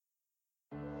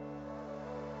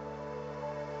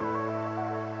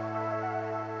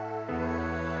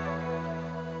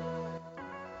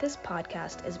This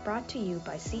podcast is brought to you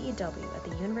by CEW at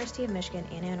the University of Michigan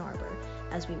in Ann Arbor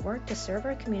as we work to serve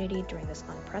our community during this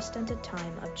unprecedented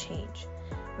time of change.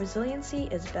 Resiliency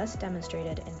is best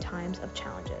demonstrated in times of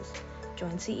challenges.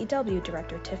 Join CEW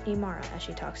Director Tiffany Mara as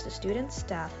she talks to students,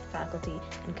 staff, faculty,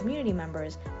 and community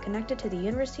members connected to the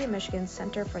University of Michigan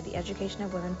Center for the Education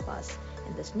of Women Plus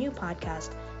in this new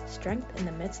podcast, Strength in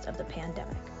the Midst of the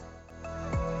Pandemic.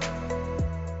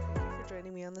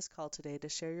 Joining me on this call today to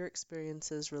share your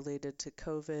experiences related to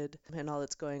COVID and all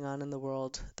that's going on in the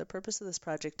world. The purpose of this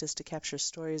project is to capture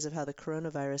stories of how the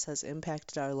coronavirus has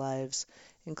impacted our lives,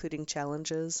 including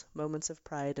challenges, moments of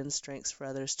pride, and strengths for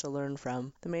others to learn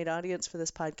from. The main audience for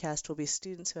this podcast will be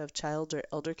students who have child or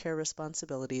elder care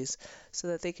responsibilities so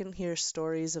that they can hear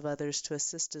stories of others to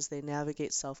assist as they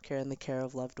navigate self-care and the care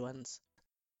of loved ones.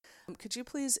 Could you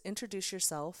please introduce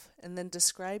yourself and then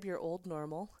describe your old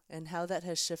normal and how that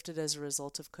has shifted as a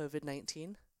result of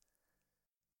COVID-19?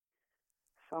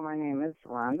 So my name is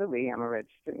Rhonda Lee. I'm a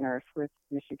registered nurse with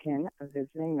Michigan, a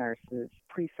visiting nurses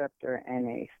preceptor, and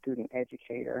a student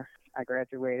educator. I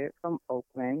graduated from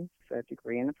Oakland with a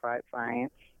degree in applied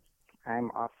science.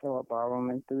 I'm also a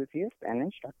ballroom enthusiast and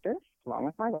instructor, along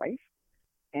with my wife.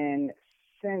 And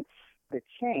since the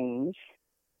change,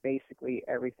 basically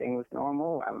everything was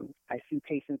normal. I see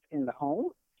patients in the home,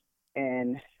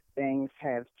 and things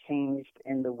have changed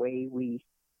in the way we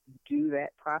do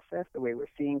that process, the way we're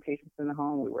seeing patients in the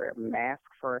home. We wear a mask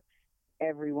for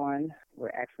everyone. We're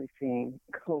actually seeing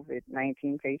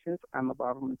COVID-19 patients. I'm a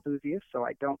ballroom enthusiast, so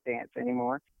I don't dance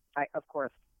anymore. Of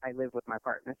course, I live with my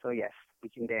partner, so yes, we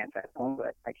can dance at home,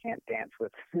 but I can't dance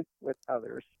with with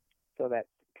others. So that's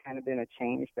kind of been a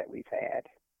change that we've had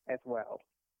as well.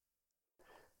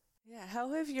 Yeah,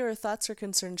 how have your thoughts or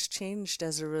concerns changed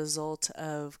as a result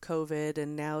of COVID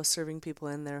and now serving people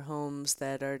in their homes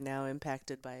that are now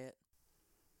impacted by it?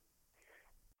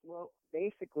 Well,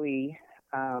 basically,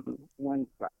 when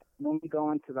we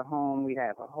go into the home, we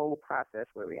have a whole process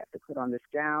where we have to put on this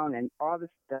gown, and all this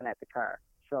is done at the car.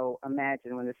 So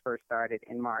imagine when this first started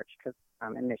in March, because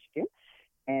I'm in Michigan,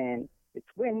 and it's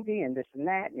windy and this and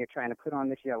that, and you're trying to put on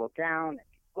this yellow gown and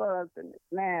these gloves and this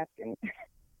mask, and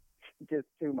just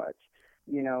too much,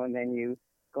 and then you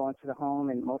go into the home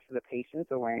and most of the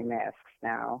patients are wearing masks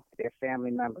now, their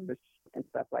family members and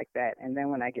stuff like that. And then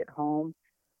when I get home,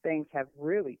 things have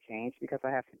really changed because I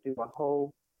have to do a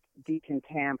whole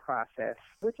decontam process,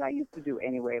 which I used to do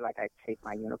anyway, like I take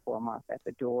my uniform off at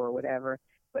the door or whatever.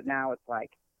 But now it's like,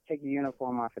 take your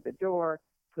uniform off at the door,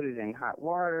 put it in hot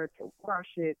water to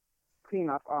wash it,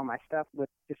 clean off all my stuff with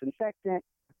disinfectant.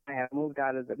 I have moved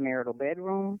out of the marital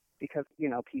bedroom because,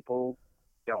 people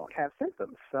don't have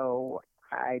symptoms. So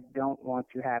I don't want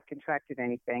to have contracted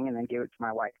anything and then give it to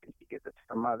my wife because she gives it to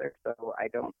her mother. So I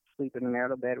don't sleep in the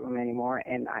marital bedroom anymore.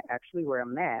 And I actually wear a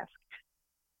mask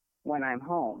when I'm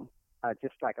home,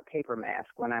 just like a paper mask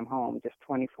when I'm home, just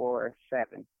 24/7,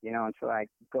 until I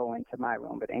go into my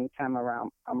room. But anytime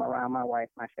I'm around my wife,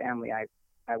 my family,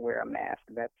 I wear a mask.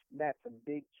 That's a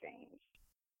big change.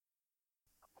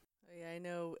 Yeah, I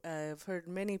know I've heard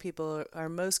many people are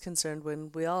most concerned when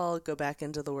we all go back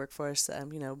into the workforce.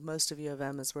 Most of U of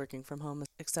M is working from home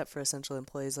except for essential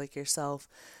employees like yourself.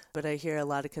 But I hear a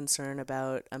lot of concern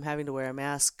about having to wear a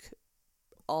mask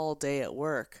all day at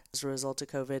work as a result of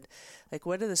COVID. Like,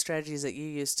 what are the strategies that you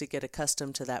use to get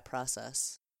accustomed to that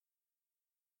process?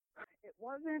 It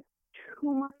wasn't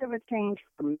too much of a change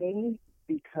for me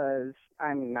because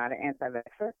I'm not an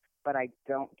anti-vaxxer, but I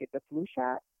don't get the flu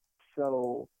shot.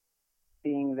 So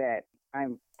being that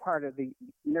I'm part of the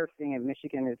nursing in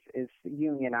Michigan is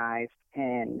unionized,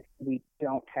 and we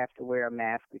don't have to wear a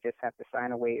mask. We just have to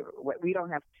sign a waiver. We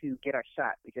don't have to get our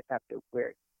shot. We just have to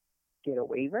get a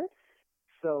waiver.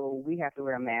 So we have to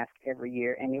wear a mask every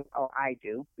year. And I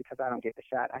do, because I don't get the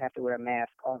shot. I have to wear a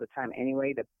mask all the time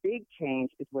anyway. The big change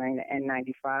is wearing the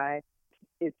N95.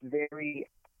 It's very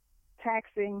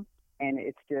taxing, and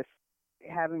it's just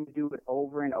having to do it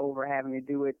over and over, having to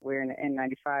do it wearing the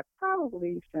N95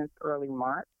 probably since early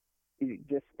March. You've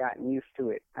just gotten used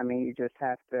to it. You just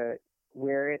have to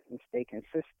wear it and stay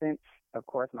consistent. Of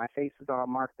course, my face is all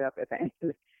marked up at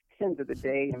the end of the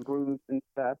day and bruised and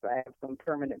stuff. I have some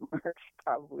permanent marks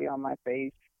probably on my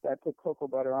face. So I put cocoa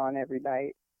butter on every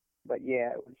night. But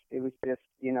yeah, it was just,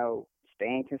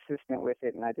 staying consistent with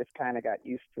it, and I just kind of got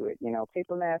used to it.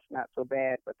 Paper mask, not so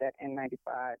bad, but that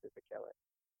N95 is a killer.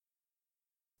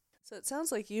 So it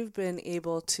sounds like you've been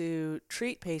able to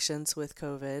treat patients with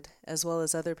COVID as well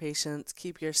as other patients,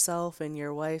 keep yourself and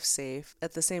your wife safe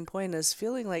at the same point as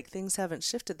feeling like things haven't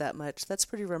shifted that much. That's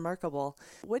pretty remarkable.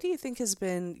 What do you think has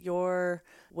been your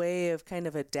way of kind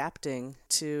of adapting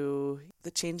to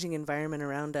the changing environment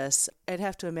around us? I'd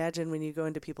have to imagine when you go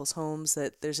into people's homes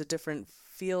that there's a different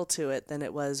feel to it than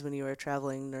it was when you were a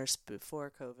traveling nurse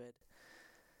before COVID.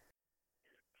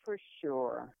 For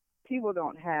sure. People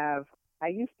don't have, I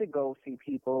used to go see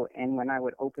people, and when I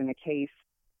would open a case,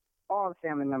 all the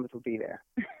family members would be there.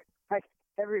 Like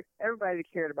everybody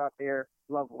that cared about their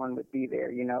loved one would be there,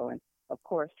 and of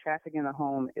course, traffic in the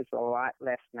home is a lot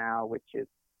less now, which is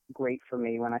great for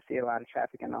me. When I see a lot of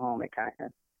traffic in the home, it kind of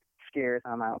scares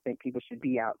them. I don't think people should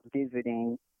be out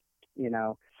visiting,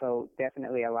 so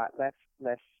definitely a lot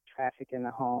less traffic in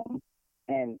the home,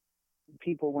 and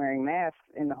people wearing masks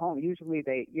in the home. Usually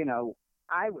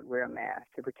I would wear a mask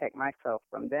to protect myself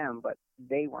from them, but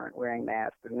they weren't wearing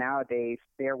masks. And nowadays,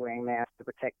 they're wearing masks to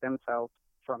protect themselves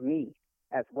from me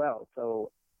as well. So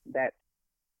that's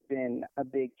been a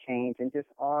big change. And just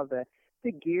all the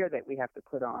gear that we have to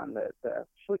put on, the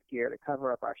foot gear to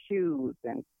cover up our shoes,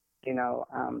 and,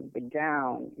 the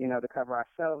gown, to cover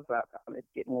ourselves up. It's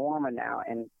getting warmer now.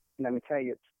 And let me tell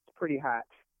you, it's pretty hot,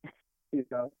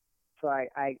 So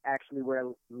I actually wear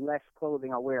less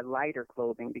clothing. I wear lighter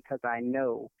clothing because I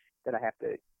know that I have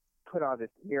to put all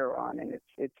this gear on, and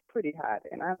it's pretty hot.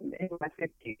 And I'm in my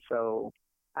 50s, so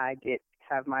I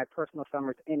have my personal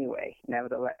summers anyway.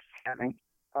 Nevertheless, having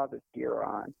all this gear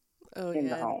on in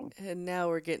the home. And now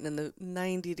we're getting in the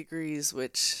 90 degrees,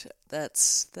 which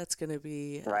that's going to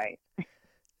be right.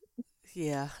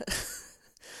 Yeah.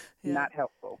 Yeah. Not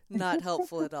helpful. Not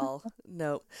helpful at all.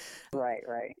 No. Right.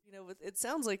 It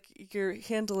sounds like you're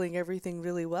handling everything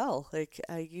really well. Like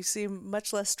you seem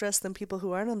much less stressed than people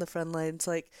who aren't on the front lines.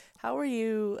 Like, how are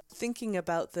you thinking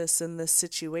about this in this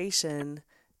situation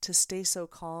to stay so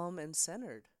calm and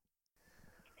centered?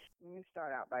 Let me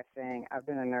start out by saying I've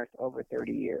been a nurse over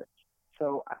 30 years.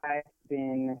 So I've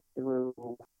been through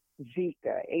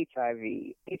Zika,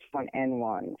 HIV,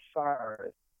 H1N1,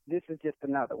 SARS. This is just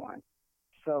another one.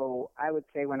 So I would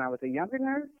say when I was a younger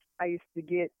nurse, I used to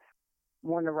get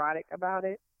more neurotic about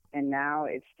it. And now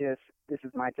it's just, this is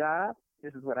my job.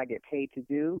 This is what I get paid to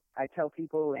do. I tell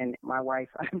people, and my wife,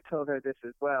 I've told her this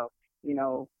as well,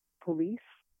 police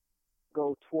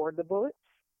go toward the bullets,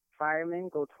 firemen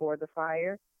go toward the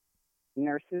fire,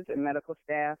 nurses and medical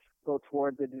staff go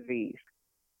toward the disease.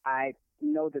 I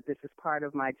know that this is part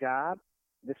of my job.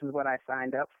 This is what I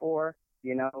signed up for,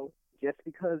 just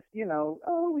because,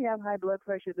 we have high blood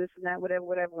pressure, this and that, whatever,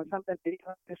 when something big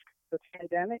like this, the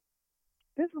pandemic,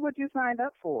 this is what you signed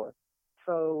up for.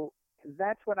 So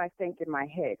that's what I think in my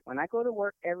head. When I go to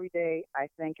work every day, I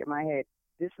think in my head,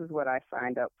 this is what I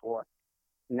signed up for.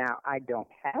 Now, I don't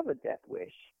have a death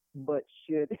wish, but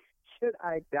should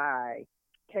I die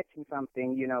catching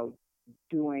something,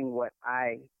 doing what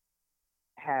I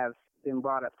have been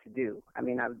brought up to do? I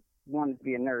mean, I've wanted to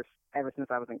be a nurse ever since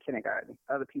I was in kindergarten.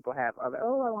 Other people have I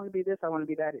want to be this, I want to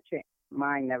be that. It changed.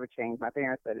 Mine never changed. My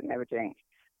parents said it never changed.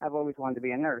 I've always wanted to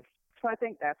be a nurse. So I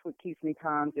think that's what keeps me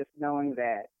calm, just knowing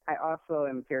that I also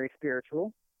am very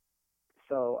spiritual.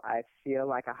 So I feel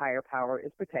like a higher power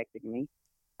is protecting me.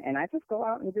 And I just go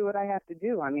out and do what I have to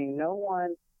do. I mean, no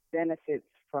one benefits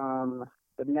from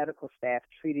the medical staff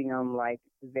treating them like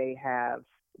they have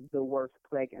the worst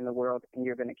plague in the world and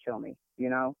you're going to kill me,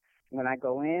 When I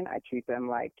go in, I treat them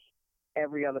like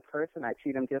every other person. I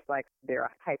treat them just like they're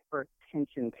a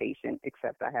hypertension patient,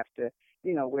 except I have to,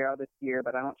 wear all this gear,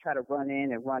 but I don't try to run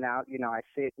in and run out. I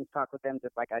sit and talk with them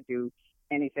just like I do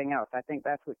anything else. I think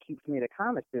that's what keeps me the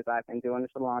calmest is I've been doing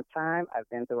this a long time. I've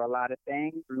been through a lot of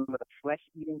things. Remember the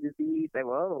flesh-eating disease?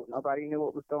 Nobody knew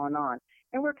what was going on.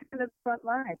 And we're kind of the front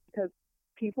lines because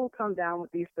people come down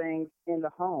with these things in the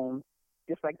home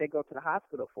just like they go to the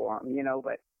hospital for them,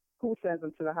 but who sends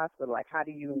them to the hospital? Like, how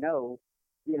do you know,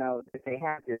 that they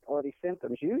have this or these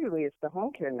symptoms? Usually it's the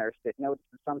home care nurse that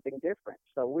notices something different.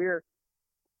 So we're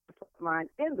the front line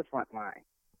in the front line.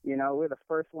 We're the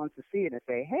first ones to see it and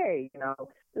say, hey,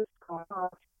 this is going on.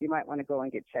 You might want to go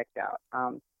and get checked out.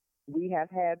 We have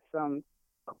had some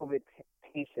COVID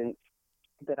patients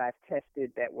that I've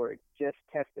tested that were just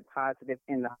tested positive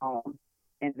in the home,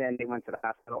 and then they went to the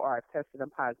hospital, or I've tested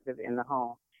them positive in the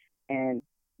home, and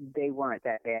they weren't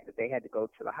that bad that they had to go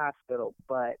to the hospital,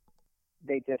 but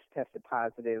they just tested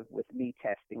positive with me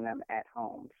testing them at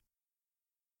home.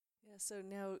 Yeah, so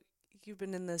now you've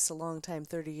been in this a long time,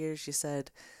 30 years, you said.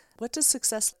 What does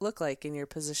success look like in your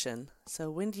position?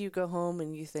 So when do you go home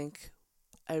and you think,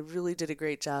 I really did a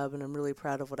great job and I'm really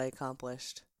proud of what I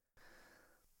accomplished?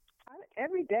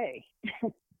 every day.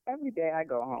 Every day I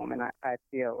go home and I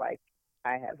feel like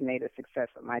I have made a success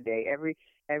of my day. Every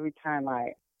time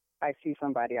I see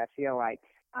somebody, I feel like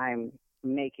I'm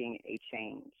making a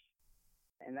change.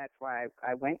 And that's why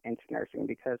I went into nursing,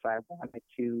 because I wanted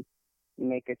to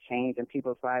make a change in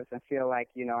people's lives and feel like,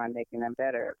 I'm making them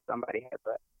better. If somebody has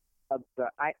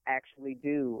I actually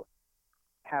do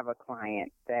have a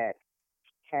client that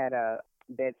had a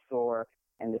bed sore,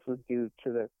 and this was due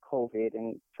to the COVID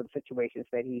and some situations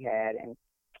that he had. And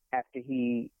after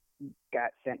he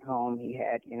got sent home, he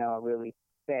had, a really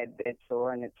bad bed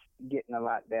sore, and it's getting a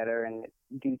lot better. And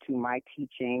it's due to my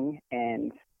teaching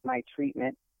and my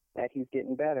treatment that he's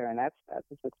getting better. And that's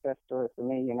a success story for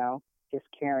me, just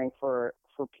caring for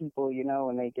people,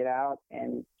 when they get out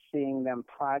and seeing them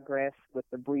progress with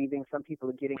the breathing. Some people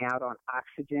are getting out on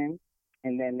oxygen,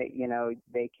 and then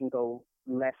they can go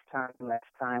less time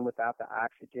without the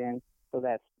oxygen. So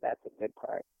that's a good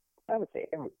part. I would say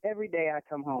every day I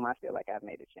come home, I feel like I've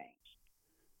made a change.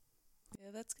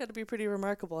 Yeah, that's got to be pretty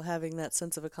remarkable, having that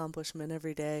sense of accomplishment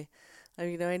every day.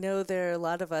 I know there are a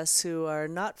lot of us who are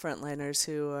not frontliners,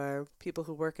 who are people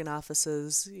who work in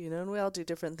offices, and we all do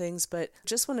different things, but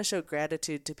just want to show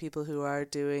gratitude to people who are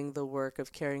doing the work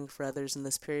of caring for others in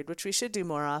this period, which we should do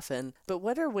more often. But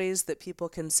what are ways that people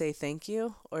can say thank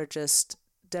you or just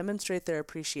demonstrate their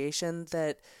appreciation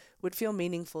that would feel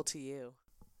meaningful to you?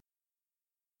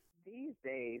 These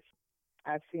days,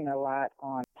 I've seen a lot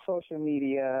on social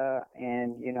media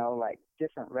and, like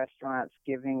different restaurants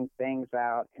giving things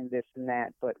out and this and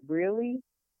that. But really,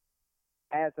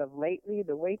 as of lately,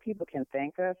 the way people can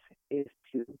thank us is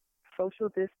to social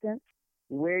distance,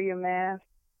 wear your mask,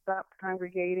 stop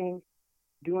congregating,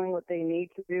 doing what they need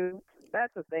to do.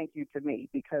 That's a thank you to me,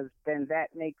 because then that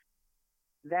makes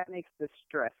the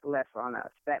stress less on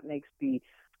us. That makes the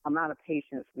amount of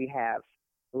patience we have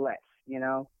less,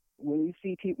 When you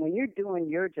see people, when you're doing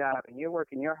your job and you're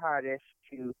working your hardest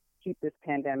to keep this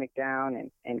pandemic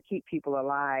down and keep people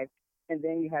alive, and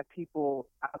then you have people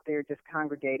out there just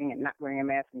congregating and not wearing a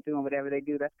mask and doing whatever they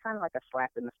do, that's kind of like a slap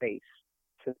in the face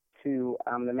to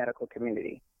the medical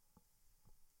community,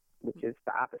 which is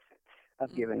the opposite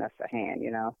of giving us a hand,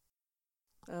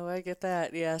 Oh, I get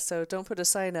that. Yeah, so don't put a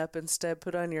sign up. Instead,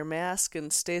 put on your mask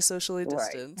and stay socially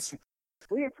distanced. Right.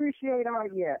 We appreciate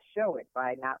show it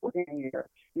by not wearing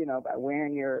by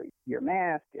wearing your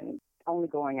mask and only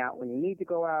going out when you need to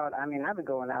go out. I mean, I've been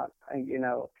going out,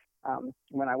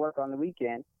 when I work on the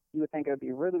weekend. You would think it would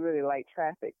be really, really light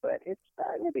traffic, but it's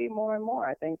starting to be more and more.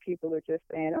 I think people are just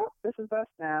saying, oh, this is us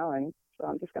now, and so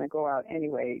I'm just going to go out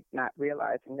anyway, not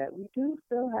realizing that we do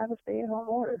still have a stay-at-home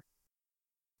order.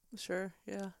 Sure,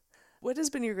 yeah. What has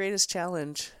been your greatest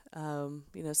challenge,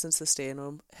 since the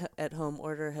stay-at-home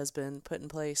order has been put in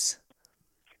place?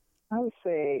 I would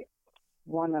say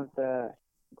one of the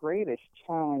greatest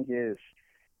challenges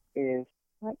is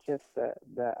not just the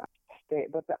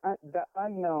state, but the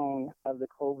unknown of the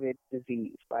COVID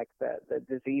disease, like the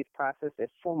disease process. There's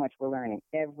so much we're learning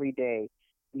every day.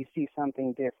 You see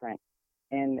something different.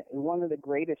 And one of the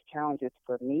greatest challenges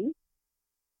for me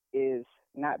is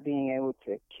not being able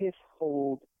to kiss,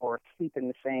 hold, or sleep in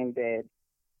the same bed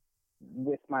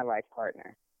with my life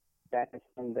partner. That has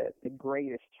been the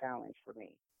greatest challenge for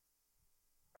me.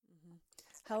 Mm-hmm.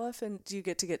 How often do you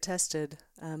get tested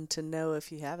to know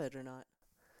if you have it or not?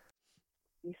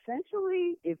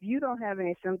 Essentially, if you don't have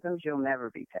any symptoms, you'll never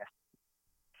be tested.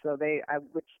 So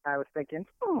which I was thinking,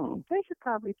 they should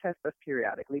probably test us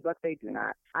periodically, but they do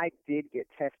not. I did get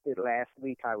tested last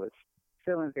week. I was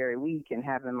feeling very weak and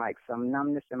having like some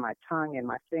numbness in my tongue and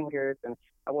my fingers, and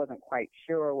I wasn't quite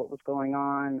sure what was going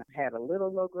on. I had a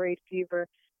little low-grade fever,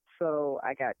 so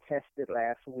I got tested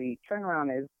last week.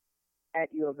 Turnaround is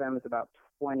at U of M is about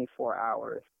 24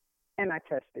 hours, and I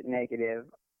tested negative.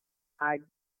 I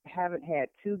haven't had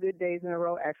 2 good days in a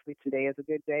row. Actually, today is a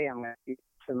good day.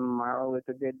 Tomorrow is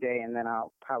a good day, and then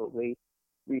I'll probably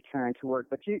return to work.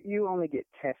 But you only get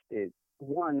tested.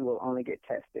 One will only get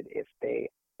tested if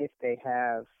they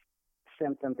have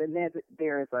symptoms, and then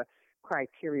there is a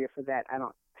criteria for that. I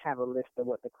don't have a list of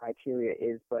what the criteria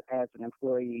is, but as an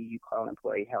employee, you call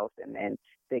employee health, and then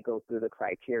they go through the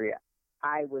criteria.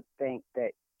 I would think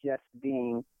that just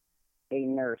being a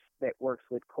nurse that works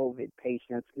with COVID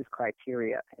patients is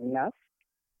criteria enough,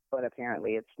 but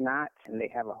apparently it's not, and they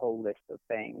have a whole list of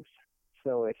things.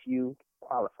 So if you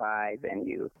qualify, then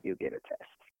you get a test.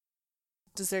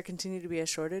 Does there continue to be a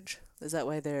shortage? Is that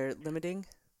why they're limiting?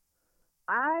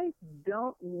 I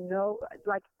don't know.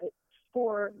 Like,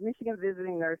 for Michigan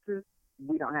visiting nurses,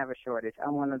 we don't have a shortage.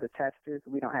 I'm one of the testers.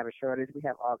 We don't have a shortage. We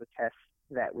have all the tests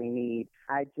that we need.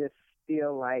 I just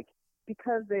feel like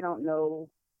because they don't know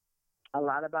a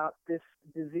lot about this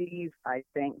disease. I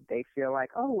think they feel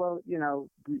like, oh, well,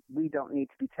 we don't need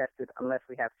to be tested unless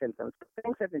we have symptoms. But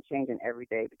things have been changing every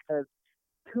day because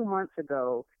 2 months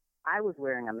ago, I was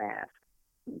wearing a mask.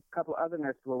 A couple other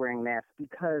nurses were wearing masks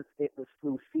because it was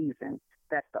flu season.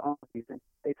 That's the only reason.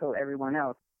 They told everyone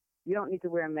else, you don't need to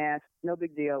wear a mask. No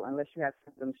big deal. Unless you have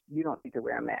symptoms, you don't need to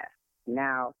wear a mask.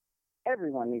 Now,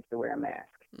 everyone needs to wear a mask,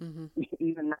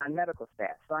 even non-medical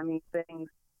staff. So, I mean, things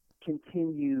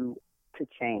continue to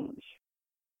change.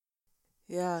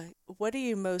 Yeah. What are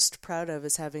you most proud of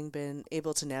as having been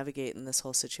able to navigate in this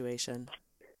whole situation?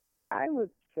 I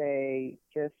would say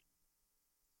just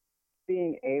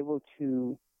being able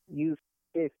to use,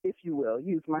 if you will,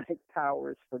 use my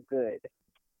powers for good.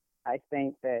 I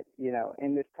think that,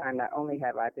 in this time, not only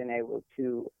have I been able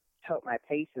to help my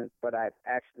patients, but I've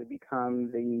actually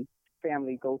become the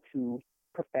family go-to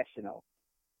professional.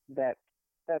 That's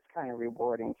kind of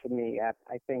rewarding to me.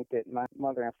 I think that my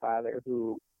mother and father,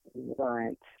 who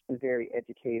weren't very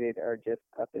educated, are just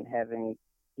up in heaven,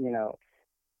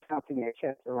 counting their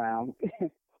chest around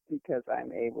because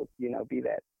I'm able to, be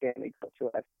that family coach. So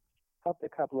I've helped a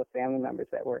couple of family members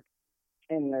that were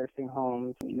in nursing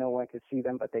homes. No one could see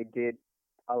them, but they did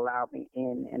allow me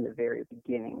in the very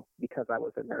beginning because I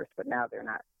was a nurse. But now they're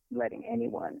not letting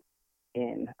anyone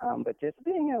in. But just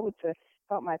being able to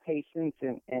help my patients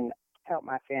and help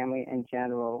my family in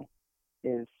general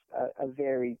is a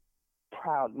very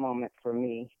proud moment for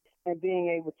me. And being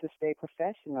able to stay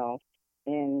professional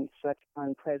in such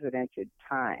unprecedented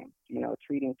times,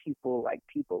 treating people like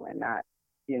people and not,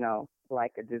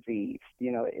 like a disease.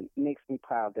 It makes me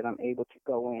proud that I'm able to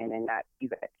go in and not be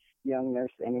that young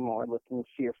nurse anymore looking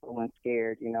fearful and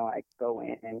scared. I go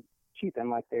in and treat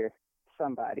them like they're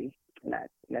somebody, not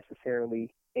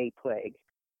necessarily a plague.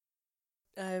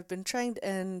 I've been trying to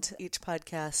end each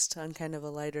podcast on kind of a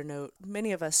lighter note.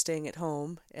 Many of us staying at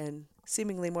home and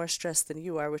seemingly more stressed than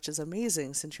you are, which is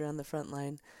amazing since you're on the front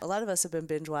line. A lot of us have been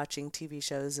binge watching TV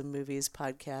shows and movies,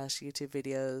 podcasts, YouTube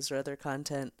videos, or other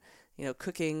content,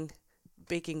 cooking,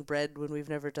 baking bread when we've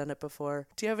never done it before.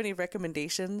 Do you have any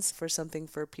recommendations for something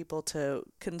for people to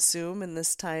consume in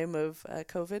this time of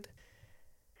COVID?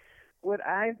 What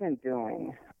I've been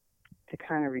doing to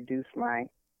kind of reduce my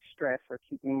stress or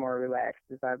keep me more relaxed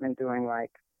is I've been doing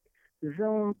like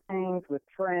Zoom things with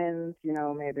friends,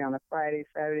 maybe on a Friday,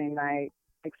 Saturday night.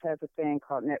 Netflix has a thing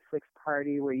called Netflix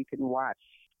Party where you can watch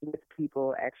with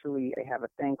people. Actually, they have a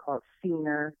thing called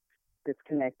Scener that's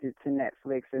connected to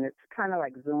Netflix, and it's kind of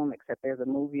like Zoom, except there's a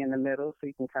movie in the middle, so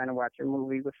you can kind of watch a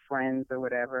movie with friends or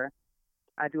whatever.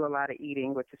 I do a lot of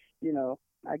eating, which is,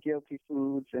 my guilty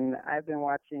foods, and I've been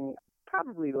watching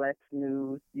probably less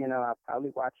news. I'll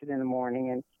probably watch it in the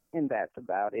morning, and that's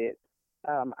about it.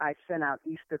 I sent out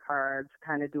Easter cards,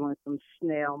 kind of doing some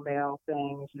snail mail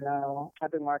things,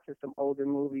 I've been watching some older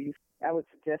movies. I would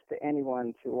suggest to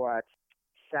anyone to watch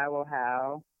Shallow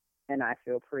Hal and I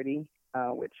Feel Pretty,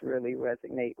 which really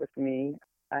resonate with me.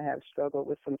 I have struggled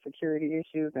with some security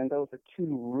issues, and those are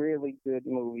two really good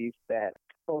movies that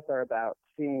both are about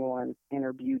seeing one's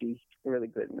inner beauty. Really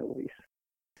good movies.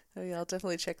 Oh yeah, I'll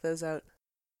definitely check those out.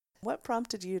 What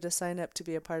prompted you to sign up to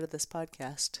be a part of this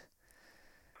podcast?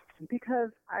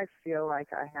 Because I feel like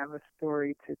I have a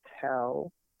story to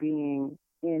tell being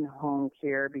in home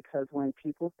care, because when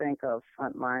people think of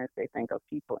front lines, they think of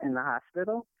people in the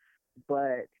hospital,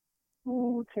 but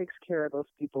who takes care of those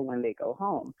people when they go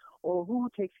home? Or who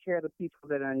takes care of the people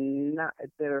that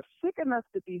are sick enough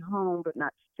to be home but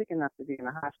not sick enough to be in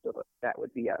the hospital? That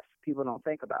would be us. People don't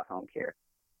think about home care,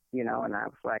 and I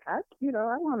was like, I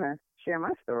want to share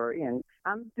my story, and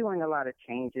I'm doing a lot of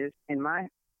changes in my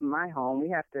home.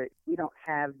 We don't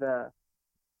have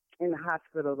in the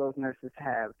hospital, those nurses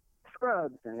have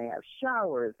scrubs and they have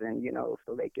showers, and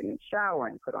so they can shower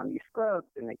and put on these scrubs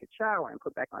and they can shower and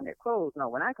put back on their clothes. No,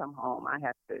 when I come home, I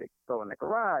have to go in the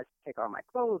garage, take all my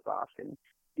clothes off and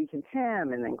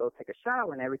decontam, and then go take a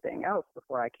shower and everything else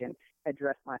before I can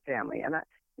address my family. And I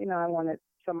wanted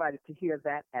somebody to hear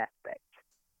that aspect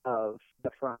of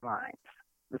the front lines.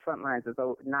 The front lines is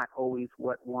not always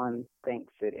what one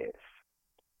thinks it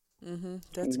is.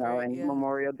 That's great. And yeah.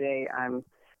 Memorial Day, I'm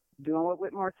doing what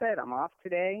Whitmore said. I'm off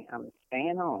today. I'm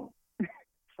staying home.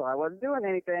 So I wasn't doing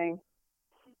anything.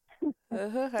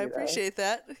 I appreciate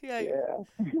that. Yeah.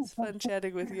 It's fun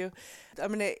chatting with you. I'm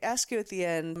going to ask you at the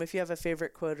end if you have a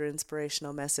favorite quote or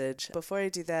inspirational message. Before I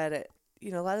do that,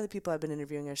 a lot of the people I've been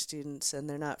interviewing are students and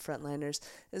they're not frontliners.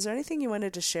 Is there anything you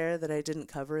wanted to share that I didn't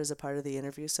cover as a part of the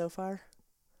interview so far?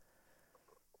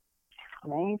 The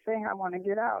main thing I want to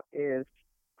get out is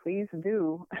please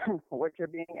do what you're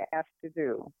being asked to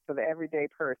do for the everyday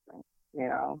person.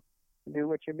 do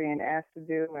what you're being asked to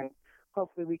do, and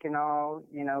hopefully we can all,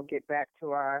 get back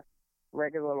to our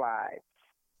regular lives.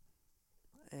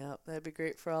 Yeah, that'd be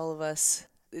great for all of us.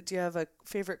 Do you have a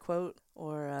favorite quote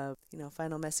or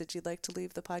final message you'd like to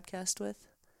leave the podcast with?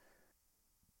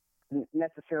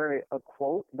 Necessarily a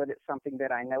quote, but it's something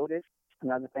that I noticed.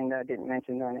 Another thing that I didn't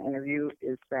mention during the interview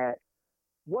is that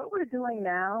what we're doing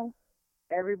now,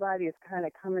 everybody is kind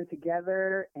of coming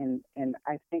together, and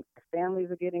I think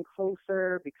families are getting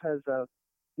closer because of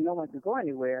no one can go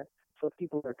anywhere. So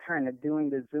people are kind of doing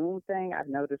the Zoom thing. I've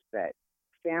noticed that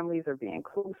families are being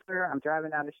closer. I'm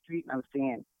driving down the street and I'm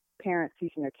seeing parents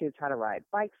teaching their kids how to ride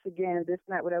bikes again, this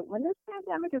and that, whatever. When this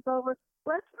pandemic is over,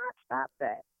 let's not stop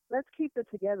that. Let's keep the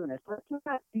togetherness. Let's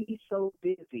not be so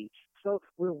busy. So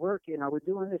we're working, or we're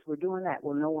doing this, we're doing that.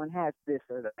 Well, no one has this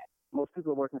or that. Most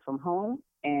people are working from home,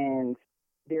 and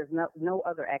there's no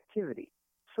other activity.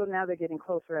 So now they're getting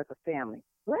closer as a family.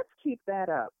 Let's keep that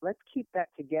up. Let's keep that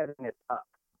togetherness up.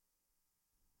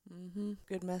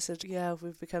 Good message. Yeah,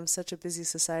 we've become such a busy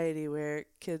society where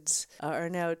kids are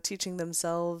now teaching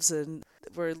themselves, and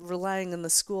we're relying on the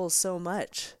schools so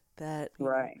much that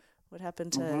right. What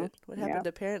happened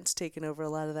to parents taking over a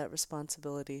lot of that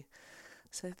responsibility?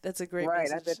 So that's a great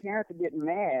message. Right, the parents are getting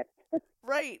mad.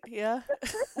 Right, yeah,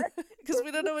 because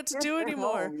we don't know what to do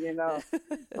anymore. Home,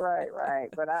 Right.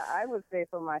 But I would say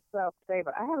for myself,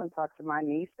 but I haven't talked to my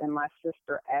niece and my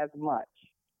sister as much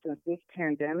since this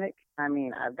pandemic. I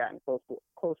mean, I've gotten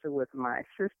closer with my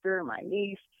sister, my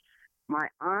niece, my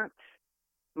aunt,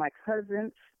 my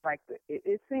cousins. Like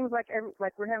it seems like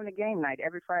we're having a game night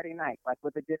every Friday night, like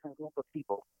with a different group of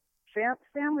people.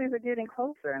 Families are getting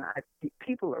closer, and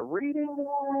people are reading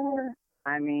more.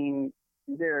 I mean,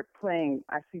 they're playing.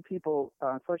 I see people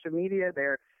on social media.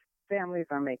 Their families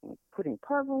are putting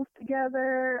puzzles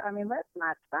together. I mean, let's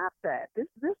not stop that. This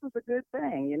is a good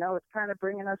thing. It's kind of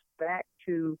bringing us back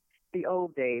to the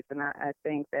old days, and I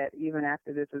think that even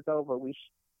after this is over, we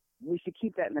should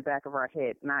keep that in the back of our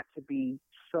head, not to be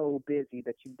so busy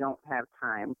that you don't have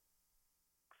time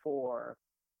for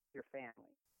your family.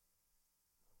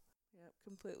 Yeah,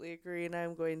 completely agree, and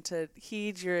I'm going to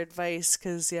heed your advice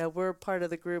because, we're part of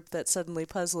the group that's suddenly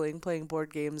puzzling, playing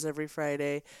board games every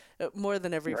Friday, more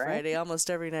than every Friday, almost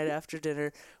every night after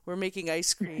dinner. We're making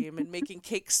ice cream and making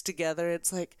cakes together.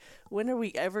 It's like, when are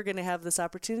we ever going to have this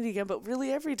opportunity again? But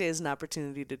really, every day is an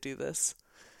opportunity to do this.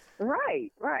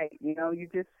 Right. You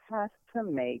just have to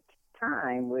make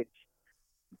time, which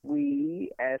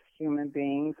we as human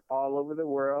beings all over the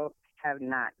world have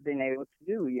not been able to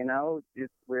do.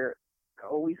 We're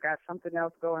always got something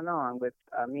else going on. With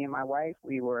me and my wife,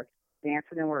 we were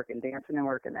dancing and working.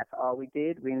 That's all we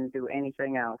did. We didn't do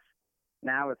anything else.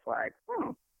 Now it's like,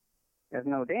 there's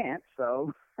no dance.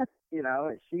 So,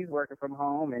 she's working from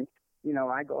home, and,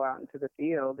 I go out into the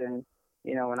field, and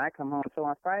when I come home. So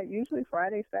on usually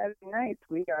Friday, Saturday nights,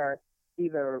 we are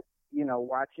either,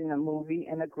 watching a movie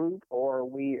in a group, or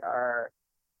we are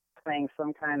playing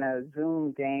some kind of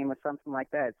Zoom game or something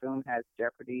like that. Zoom has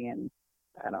Jeopardy and,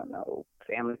 I don't know,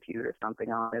 Family Feud or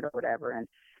something on it or whatever. And,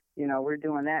 we're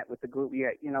doing that with the group. We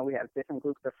have different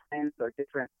groups of friends or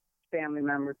different family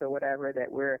members or whatever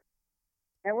that we're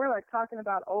like talking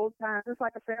about old times. It's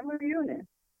like a family reunion.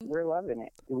 We're loving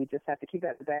it. We just have to keep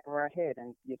that in the back of our head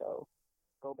and,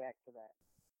 go back to that.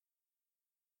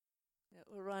 Yeah,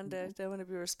 well, Rhonda, I want to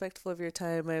be respectful of your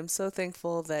time. I am so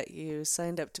thankful that you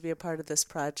signed up to be a part of this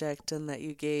project and that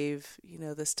you gave,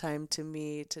 this time to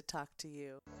me to talk to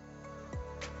you.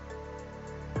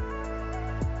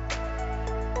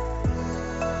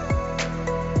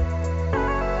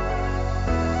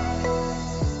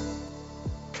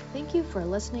 Thank you for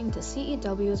listening to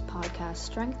CEW's podcast,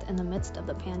 Strength in the Midst of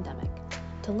the Pandemic.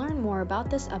 To learn more about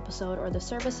this episode or the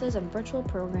services and virtual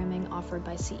programming offered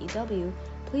by CEW,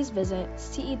 please visit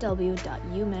cew.umich.edu.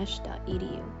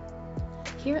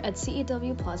 Here at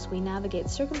CEW Plus, we navigate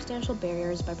circumstantial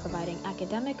barriers by providing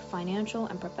academic, financial,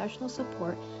 and professional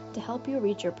support to help you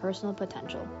reach your personal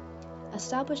potential.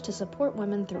 Established to support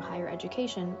women through higher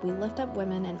education, we lift up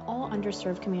women in all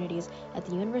underserved communities at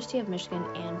the University of Michigan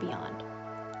and beyond.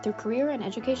 Through career and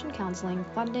education counseling,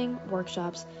 funding,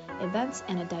 workshops, events,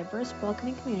 and a diverse,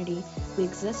 welcoming community, we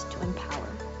exist to empower.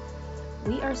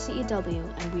 We are CEW,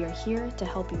 and we are here to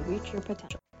help you reach your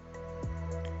potential.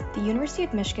 The University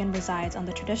of Michigan resides on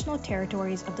the traditional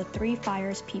territories of the Three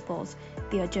Fires peoples,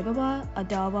 the Ojibwa,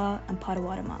 Odawa, and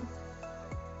Potawatomi.